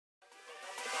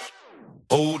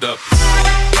Hold up.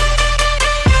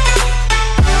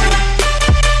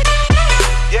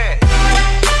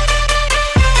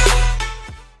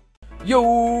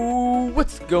 Yo,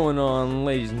 what's going on,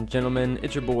 ladies and gentlemen?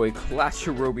 It's your boy Clash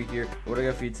Roby here. What I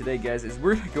got for you today, guys, is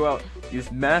we're gonna go out and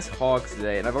use mass hogs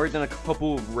today, and I've already done a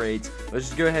couple of raids. Let's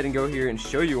just go ahead and go here and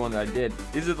show you one that I did.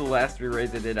 These are the last 3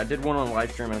 raids I did. I did one on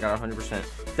live stream and I got 100%.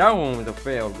 That one was a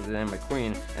fail because I didn't have my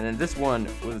queen, and then this one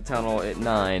was a town hall at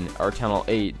 9 or town hall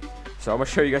 8. So I'm gonna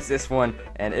show you guys this one,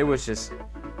 and it was just,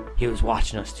 he was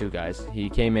watching us too, guys.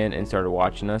 He came in and started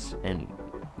watching us, and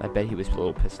I bet he was a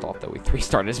little pissed off that we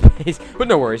 3-starred his base, but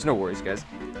no worries, guys.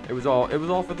 It was all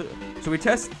for the. So we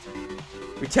test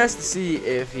to see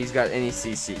if he's got any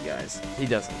CC, guys. He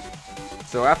doesn't.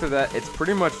 So after that, it's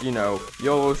pretty much, you know,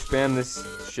 YOLO, spam this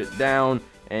shit down,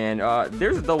 and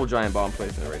there's a double giant bomb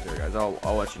placement right there, guys.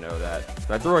 I'll let you know that.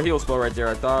 So I threw a heal spell right there.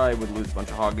 I thought I would lose a bunch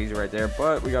of hoggies right there,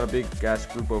 but we got a big gas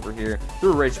group over here.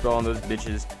 Threw a rage spell on those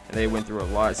bitches, and they went through a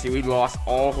lot. See, we lost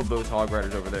all of those hog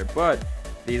riders over there, but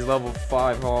these level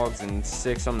 5 hogs and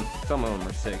 6, some of them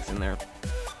are 6 in there,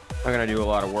 are gonna do a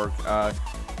lot of work. I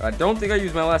don't think I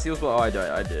used my last heal spell. Oh, I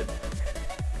did.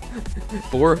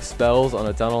 4 spells on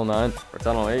a tunnel 9 or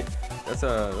tunnel 8. That's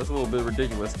a little bit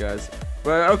ridiculous, guys.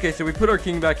 But okay, so we put our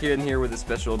king back in here with a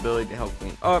special ability to help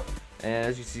clean up. And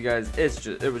as you see, guys,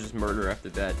 it was just murder after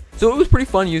that. So it was pretty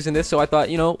fun using this. So I thought,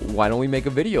 you know, why don't we make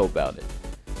a video about it?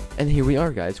 And here we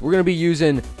are, guys. We're gonna be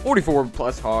using 44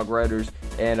 plus hog riders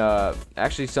and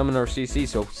actually summon our CC.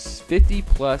 So 50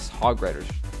 plus hog riders,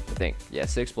 I think. Yeah,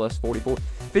 6 plus 44,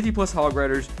 50 plus hog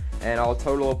riders, and I'll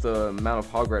total up the amount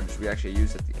of hog riders we actually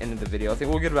use at the end of the video. I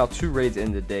think we'll get about 2 raids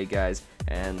in the day, guys,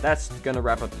 and that's gonna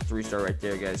wrap up the 3-star right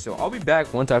there, guys. So I'll be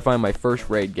back once I find my first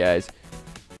raid, guys.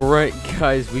 Alright,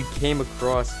 guys, we came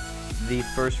across the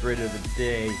first raid of the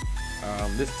day.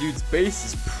 This dude's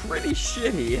base is pretty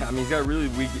shitty. I mean, he's got really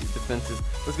weak defenses.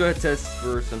 Let's go ahead and test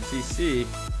for some CC.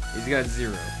 He's got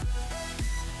 0.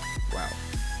 Wow.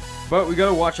 But we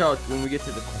gotta watch out when we get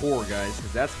to the core, guys,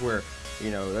 because that's where, you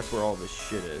know, that's where all this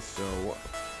shit is. So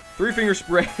 3-finger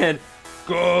spread.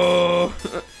 Go.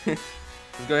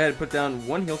 Let's go ahead and put down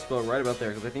 1 heal spell right about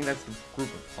there, because I think that's the group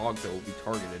of hogs that will be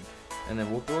targeted. And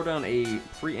then we'll throw down a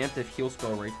preemptive heal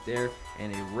spell right there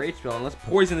and a rage spell. And let's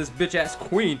poison this bitch-ass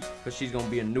queen, because she's going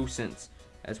to be a nuisance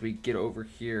as we get over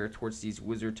here towards these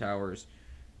wizard towers.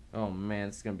 Oh, man,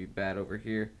 it's going to be bad over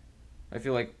here. I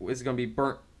feel like it's going to be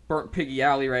burnt piggy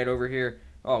alley right over here.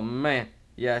 Oh, man.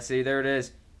 Yeah, see, there it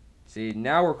is. See,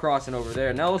 now we're crossing over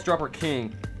there. Now let's drop our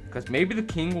king, because maybe the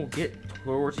king will get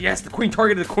towards... Yes, the queen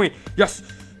targeted the queen. Yes.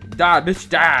 Die, bitch,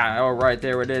 die. All right,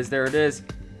 there it is. There it is.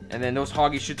 And then those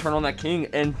hoggies should turn on that king,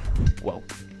 and whoa,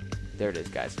 there it is,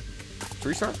 guys.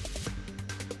 3-star?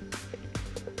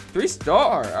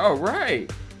 3-star. All right,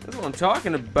 that's what I'm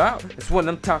talking about. That's what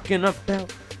I'm talking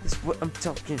about. That's what I'm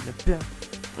talking about.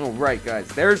 All right, guys,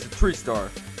 there's the 3-star.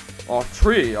 All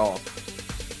 3, y'all.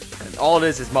 And all it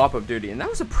is mop-up duty, and that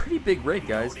was a pretty big raid,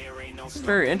 guys. This is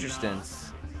very interesting.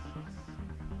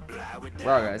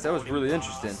 Wow, guys, that was really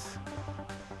interesting.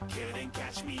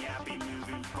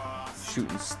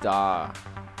 Shooting star.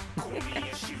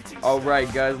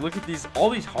 Alright, guys, look at all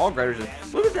these hog riders.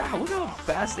 Look at that. Look how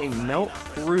fast they melt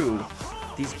through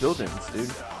these buildings,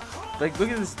 dude. Like, look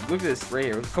at this right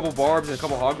here. With a couple barbs and a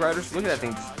couple hog riders. Look at that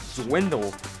thing just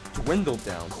dwindle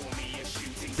down.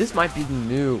 This might be the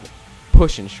new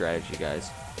pushing strategy,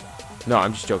 guys. No,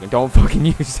 I'm just joking. Don't fucking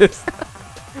use this.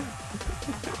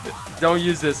 Don't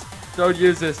use this. Don't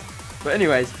use this. But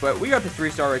anyways, we got the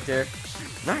 3-star right there.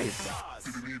 Nice.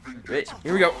 Wait,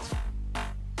 here we go.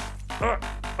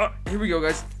 Here we go,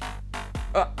 guys.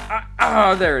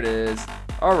 There it is.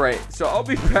 Alright, so I'll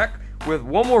be back with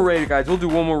one more raid, guys. We'll do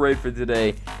one more raid for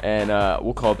today, and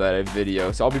we'll call that a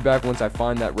video. So I'll be back once I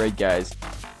find that raid, guys.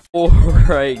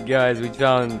 Alright, guys, we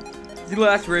found the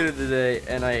last raid of the day,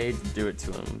 and I hate to do it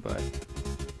to him, but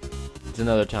it's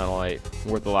another town hall 8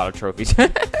 worth a lot of trophies.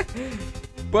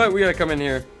 But we gotta come in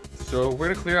here. So we're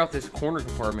gonna clear out this corner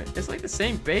compartment. It's like the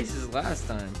same base as last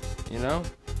time, you know?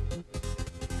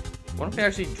 Why don't we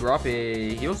actually drop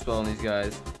a heal spell on these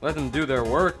guys? Let them do their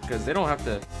work, because they don't have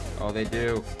to. Oh, they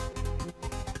do.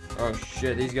 Oh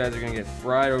shit, these guys are gonna get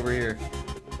fried over here.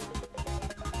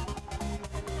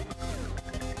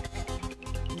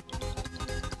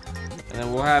 And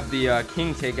then we'll have the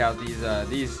king take out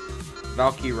these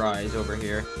Valkyries over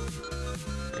here.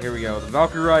 Here we go. The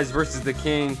Valkyries versus the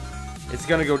king. It's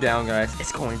gonna go down, guys.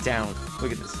 It's going down.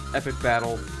 Look at this epic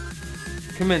battle.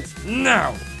 Commence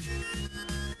now.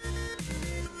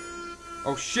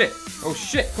 Oh shit. Oh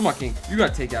shit. Come on, king. You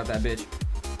gotta take out that bitch.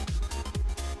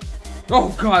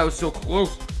 Oh god, I was so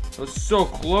close. That was so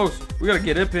close. We gotta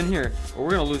get up in here, or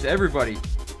we're gonna lose everybody.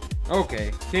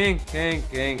 Okay, king.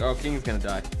 Oh, king's gonna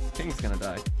die. King's gonna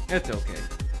die. It's okay.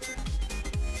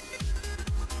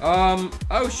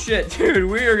 Oh shit, dude,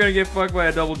 we are gonna get fucked by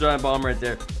a double giant bomb right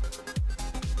there.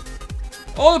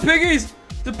 Oh, the piggies!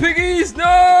 The piggies!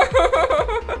 No!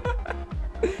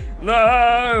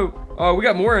 No! Oh, we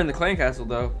got more in the clan castle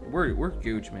though. We're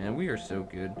gooch, man. We are so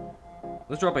good.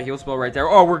 Let's drop a heal spell right there.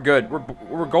 Oh, we're good.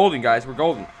 We're golden, guys. We're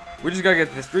golden. We just gotta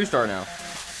get this 3-star now.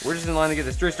 We're just in line to get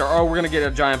this 3-star. Oh, we're gonna get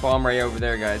a giant bomb right over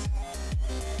there, guys.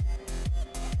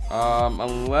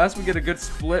 Unless we get a good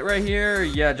split right here.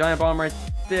 Yeah, giant bomb right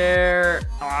there.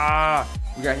 Ah,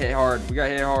 we got hit hard. We got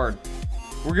hit hard.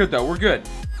 We're good though. We're good.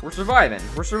 We're surviving.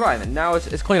 We're surviving. Now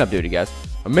it's cleanup duty, guys.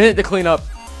 A minute to clean up.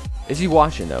 Is he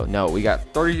watching though? No, we got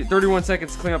 31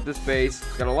 seconds to clean up this base.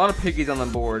 Got a lot of piggies on the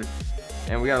board.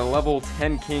 And we got a level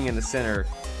 10 king in the center.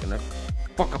 Gonna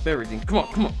fuck up everything. Come on,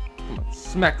 come on. Come on.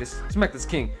 Smack this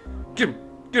king. Get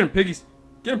him, piggies.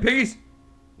 Get him, piggies.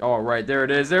 All right, there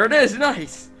it is. There it is.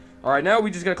 Nice. All right, now we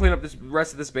just gotta clean up this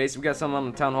rest of the space. We got something on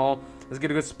the town hall. Let's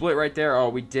get a good split right there. Oh,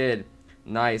 we did.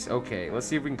 Nice. Okay, let's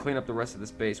see if we can clean up the rest of the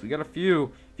space. We got a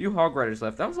few hog riders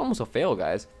left. That was almost a fail,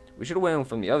 guys. We should have went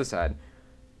from the other side.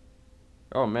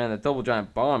 Oh man, that double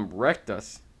giant bomb wrecked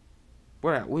us.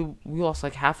 What? We lost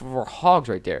like half of our hogs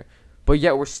right there. But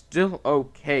yet we're still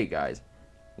okay, guys.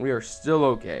 We are still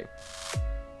okay.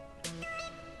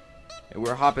 And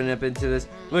we're hopping up into this.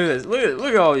 Look at this.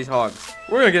 Look at all these hogs.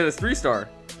 We're gonna get this 3-star.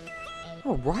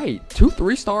 All right, 2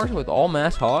 3-stars with all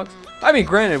mass hogs. I mean,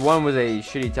 granted, one was a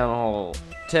shitty town hall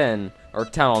 10 or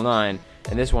town hall 9,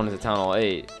 and this one is a town hall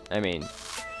 8. I mean,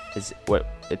 it's what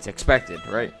it's expected,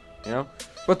 right? You know.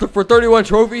 But for 31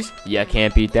 trophies, yeah,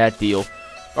 can't beat that deal.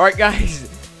 All right, guys,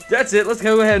 that's it. Let's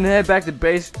go ahead and head back to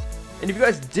base. And if you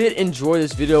guys did enjoy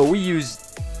this video, we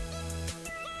used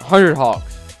 100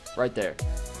 hogs right there.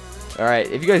 All right,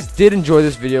 if you guys did enjoy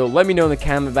this video, let me know in the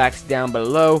comment box down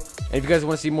below. And if you guys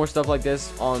want to see more stuff like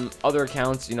this on other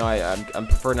accounts, you know, I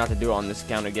prefer not to do it on this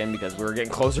account again because we're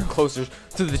getting closer and closer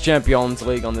to the Champions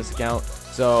League on this account.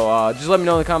 So just let me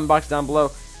know in the comment box down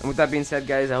below. And with that being said,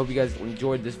 guys, I hope you guys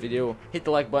enjoyed this video. Hit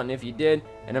the like button if you did.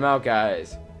 And I'm out,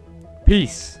 guys.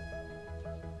 Peace.